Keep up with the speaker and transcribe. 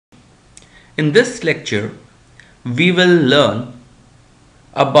In this lecture, we will learn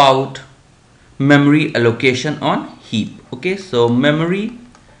about memory allocation on heap. Okay, so memory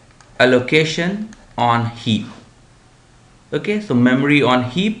allocation on heap. Okay, so memory on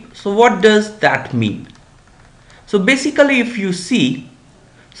heap. So what does that mean? So basically, if you see,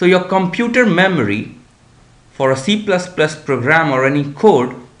 so your computer memory for a C++ program or any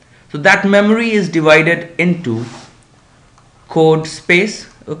code, so that memory is divided into code space.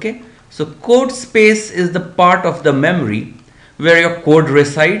 Okay, so code space is the part of the memory where your code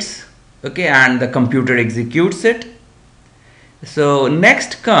resides, okay, and the computer executes it. So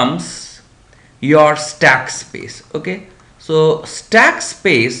next comes your stack space. Okay, so stack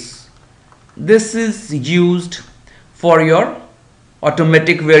space, this is used for your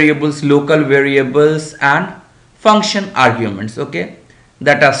automatic variables, local variables and function arguments, okay,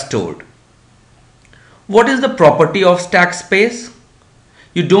 that are stored. What is the property of stack space?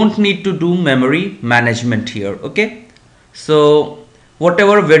 You don't need to do memory management here. Okay, so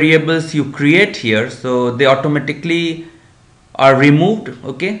whatever variables you create here, so they automatically are removed.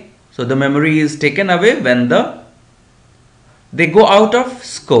 Okay, so the memory is taken away when they go out of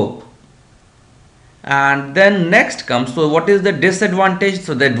scope. And then next comes, so what is the disadvantage?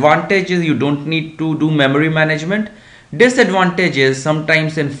 So the advantage is you don't need to do memory management. Disadvantage is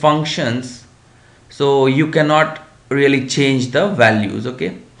sometimes in functions, so you cannot really change the values.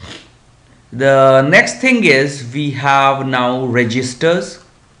 Okay, the next thing is we have now registers.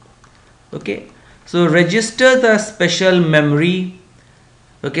 Okay, so registers are special memory.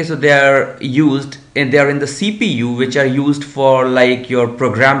 Okay, so they are used and they are in the CPU, which are used for like your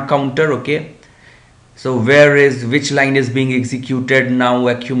program counter. Okay, so which line is being executed now,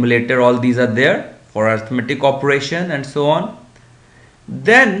 accumulator, all these are there for arithmetic operation and so on.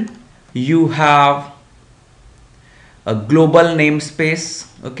 Then you have a global namespace.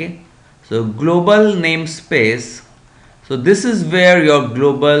 Okay, so global namespace, so this is where your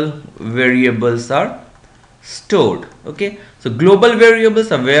global variables are stored. Okay, so global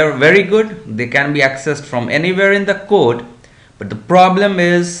variables are very good. They can be accessed from anywhere in the code, but the problem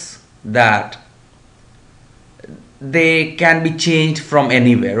is that they can be changed from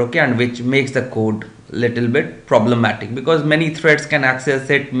anywhere. Okay, and which makes the code little bit problematic because many threads can access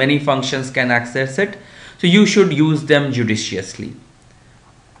it, many functions can access it, so you should use them judiciously.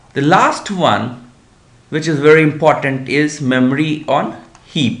 The last one, which is very important, is memory on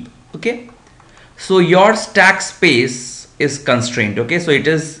heap. Okay, so your stack space is constrained. Okay, so it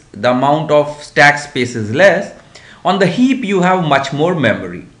is the amount of stack space is less. On the heap you have much more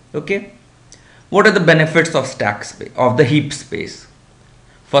memory. Okay, what are the benefits of stack space, of the heap space?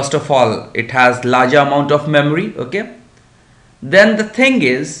 First of all, it has larger amount of memory. Okay, then the thing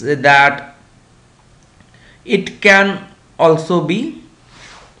is that it can also be,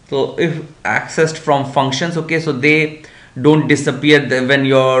 so if accessed from functions, okay, so they don't disappear when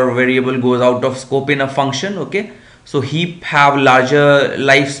your variable goes out of scope in a function. Okay, so heap have larger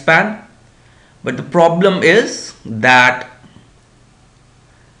lifespan, but the problem is that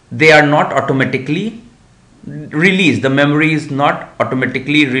they are not automatically released. The memory is not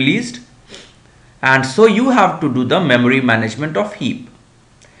automatically released, and so you have to do the memory management of heap.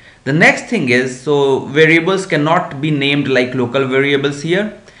 The next thing is, so variables cannot be named like local variables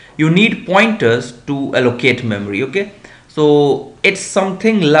here. You need pointers to allocate memory. Okay, so it's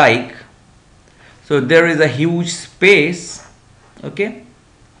something like, so there is a huge space. Okay,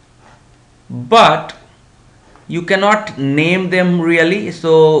 but you cannot name them really.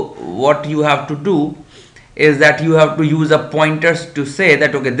 So what you have to do is that you have to use a pointers to say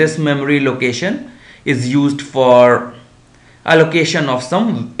that okay, this memory location is used for allocation of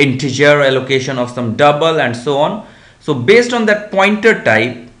some integer, allocation of some double and so on. So based on that pointer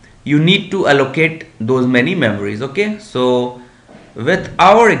type, you need to allocate those many memories. Okay, so with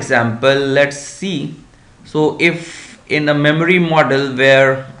our example, let's see. So if in a memory model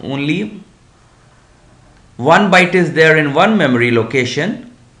where only 1 byte is there in one memory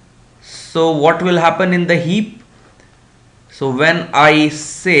location, so what will happen in the heap? So when I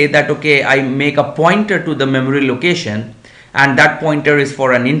say that okay, I make a pointer to the memory location and that pointer is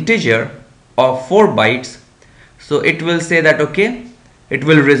for an integer of 4 bytes, so it will say that okay, it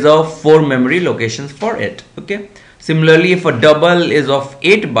will reserve 4 memory locations for it. Okay, similarly if a double is of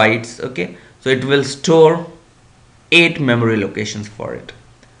 8 bytes, okay, so it will store 8 memory locations for it.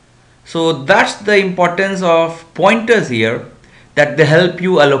 So that's the importance of pointers here, that they help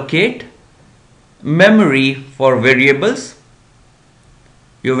you allocate memory for variables,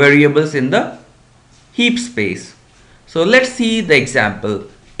 your variables in the heap space. So let's see the example.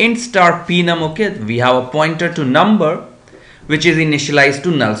 Int star pnum, okay, we have a pointer to number which is initialized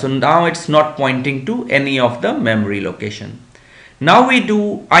to null. So now it's not pointing to any of the memory location. Now we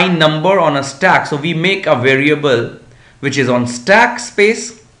do I number on a stack. So we make a variable which is on stack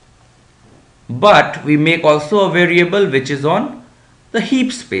space, but we make also a variable which is on the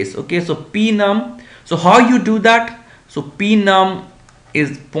heap space. Okay, so pnum. So how you do that? So pnum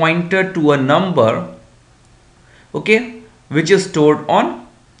is pointed to a number, okay, which is stored on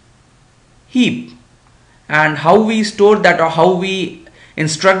heap. And how we store that, or how we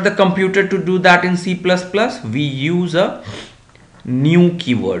instruct the computer to do that in C++, we use a new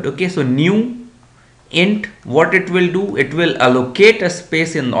keyword. Okay, so new int, what it will do, it will allocate a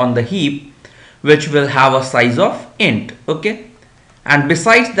space on the heap which will have a size of int. Okay, and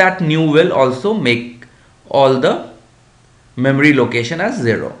besides that, new will also make all the memory location as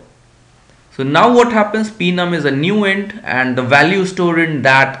 0. So now what happens, pnum is a new int and the value stored in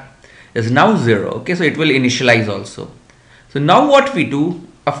that is now 0. Okay, so it will initialize also. So now what we do,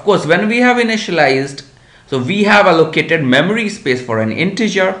 of course, when we have initialized, so we have allocated memory space for an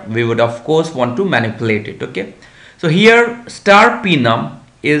integer, we would of course want to manipulate it. Okay, so here star pnum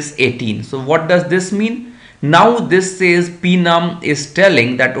is 18. So what does this mean? Now this says pnum is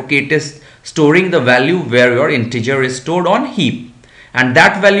telling that, okay, it is storing the value where your integer is stored on heap, and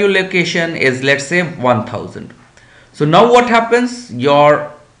that value location is, let's say, 1000. So now what happens,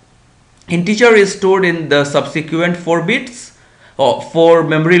 your integer is stored in the subsequent 4 bits or 4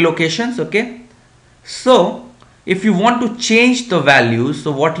 memory locations. Okay, so if you want to change the values,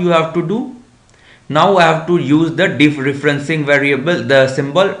 so what you have to do, now I have to use the diff referencing variable, the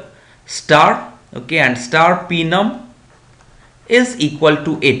symbol star, okay, and star pnum is equal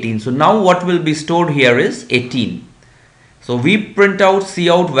to 18. So now what will be stored here is 18. So we print out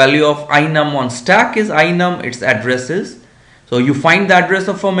cout value of inum on stack is inum, its address is, so you find the address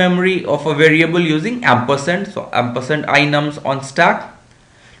of a memory of a variable using ampersand. So ampersand inums on stack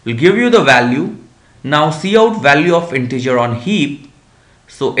will give you the value. Now cout value of integer on heap,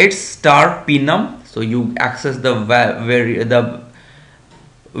 so it's star pnum. So you access the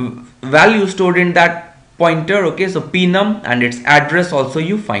value stored in that pointer. Okay, so pnum and its address also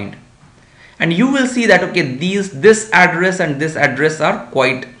you find, and you will see that, okay, this address and this address are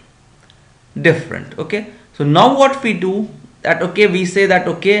quite different. Okay, so now what we do, that, okay, we say that,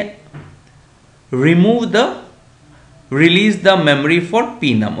 okay, release the memory for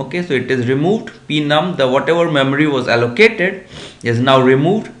pnum. Okay, so it is removed, pnum, the whatever memory was allocated is now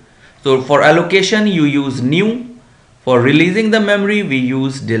removed. So for allocation you use new, for releasing the memory we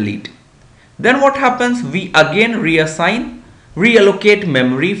use delete. Then what happens, we again reallocate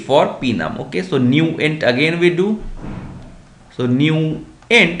memory for pnum. Okay, so new int again we do, so new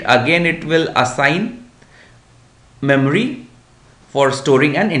int again it will assign memory for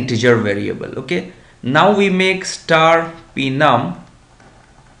storing an integer variable. Okay, now we make star pnum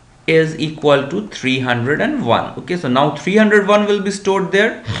is equal to 301. Okay, so now 301 will be stored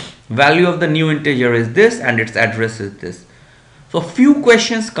there, value of the new integer is this and its address is this. So few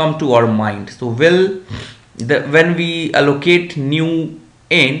questions come to our mind. So when we allocate new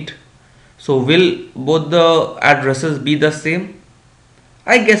int, so will both the addresses be the same?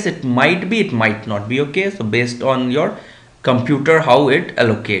 I guess it might be, it might not be. Okay, so based on your computer how it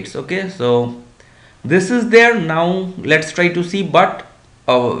allocates. Okay, so this is there. Now let's try to see, but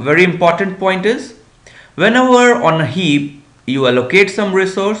a very important point is, whenever on a heap you allocate some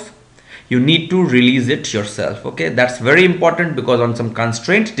resource, you need to release it yourself. Okay, that's very important, because on some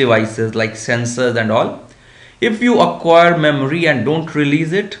constraint devices like sensors and all, if you acquire memory and don't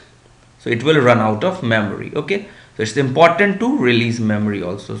release it, so it will run out of memory. Okay, so it's important to release memory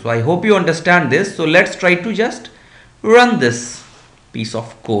also. So I hope you understand this. So let's try to just run this piece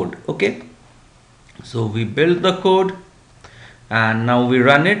of code. Okay, so we build the code and now we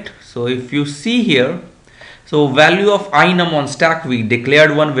run it. So if you see here, so value of inum on stack, we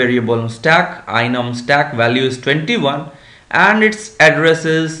declared one variable on stack, inum stack value is 21 and its address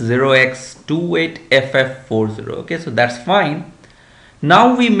is 0x28ff40. Okay, so that's fine.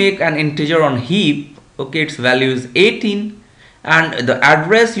 Now we make an integer on heap. Okay, its value is 18 and the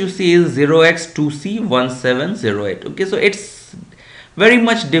address you see is 0x2c1708. Okay, so it's very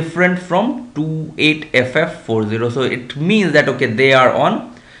much different from 28ff40. So it means that, okay, they are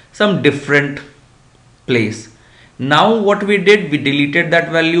on some different place. Now what we did, we deleted that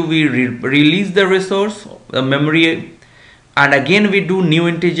value, we released the resource, the memory, and again we do new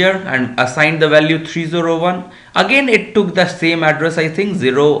integer and assign the value 301. Again it took the same address, I think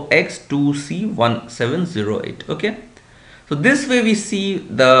 0x2c1708. Okay, so this way we see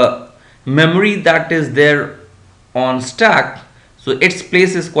the memory that is there on stack, so its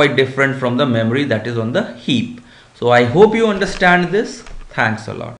place is quite different from the memory that is on the heap. So I hope you understand this. Thanks a lot.